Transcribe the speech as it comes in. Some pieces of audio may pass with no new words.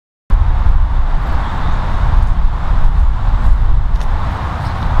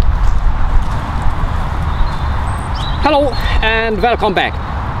Hello and welcome back.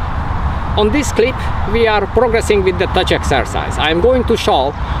 On this clip we are progressing with the touch exercise. I am going to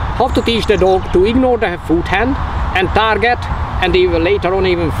show how to teach the dog to ignore the food hand and target, and even later on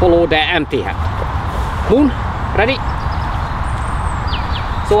even follow the empty hand. Moon, ready?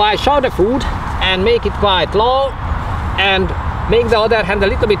 So I show the food and make it quite low and make the other hand a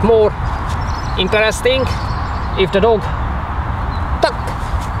little bit more interesting. If the dog tuck,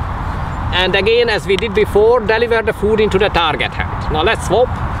 and again, as we did before, deliver the food into the target hand. Now let's swap.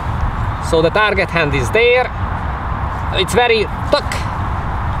 So the target hand is there. It's very tuck.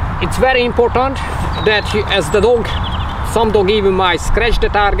 It's very important that you, as the dog, some dog even might scratch the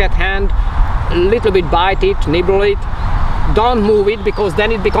target hand, a little bit bite it, nibble it. Don't move it, because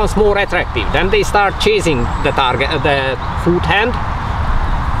then it becomes more attractive. Then they start chasing the target, the food hand.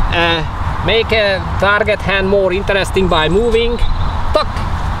 Make a target hand more interesting by moving, tuck,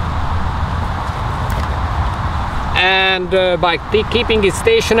 and by keeping it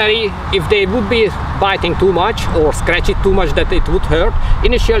stationary. If they would be biting too much or scratch it too much that it would hurt,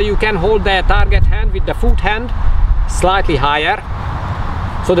 initially you can hold the target hand with the food hand slightly higher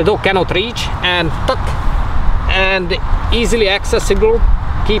so the dog cannot reach, and tuck, and easily accessible.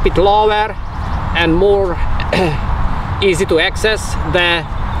 Keep it lower and more easy to access the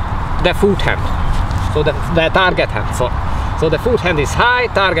food hand, so the target hand. So the food hand is high,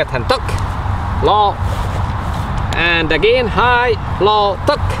 target hand tuck, low, and again high, low,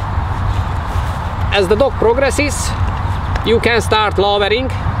 tuck. As the dog progresses, you can start lowering.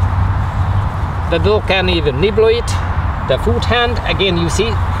 The dog can even nibble it, the food hand. Again, you see,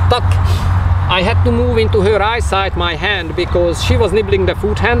 tuck. I had to move into her eyesight my hand because she was nibbling the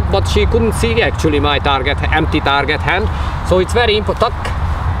food hand, but she couldn't see actually my target, empty target hand. So it's very important.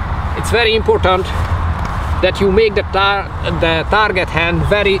 It's very important that you make the target hand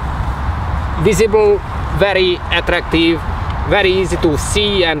very visible, very attractive, very easy to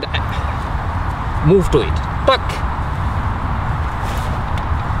see and move to it. Tuck.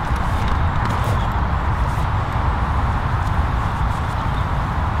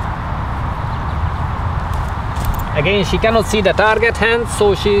 Again, she cannot see the target hand,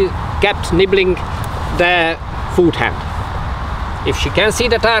 so she kept nibbling the food hand. If she can see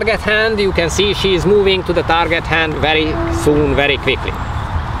the target hand, you can see she is moving to the target hand very soon, very quickly.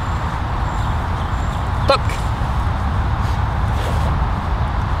 Tuck.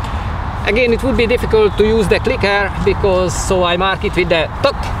 Again, it would be difficult to use the clicker because, so I mark it with the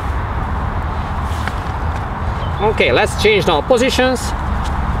tuck. Okay, let's change now positions.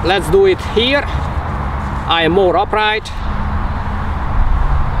 Let's do it here. I am more upright.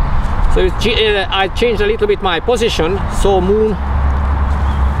 So I changed a little bit my position. So Moon,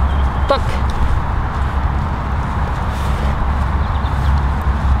 tuck.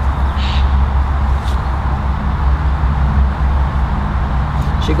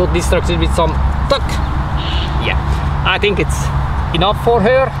 She got distracted with some tuck. Yeah, I think it's enough for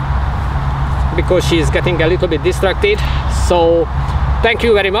her because she is getting a little bit distracted. So thank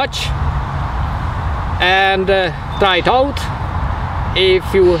you very much, and try it out.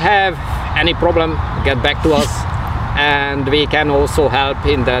 If you have any problem, get back to us, and we can also help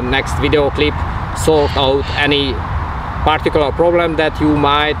in the next video clip sort out any particular problem that you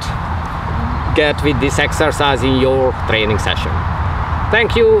might get with this exercise in your training session.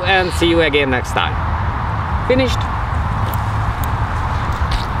 Thank you, and see you again next time. Finished?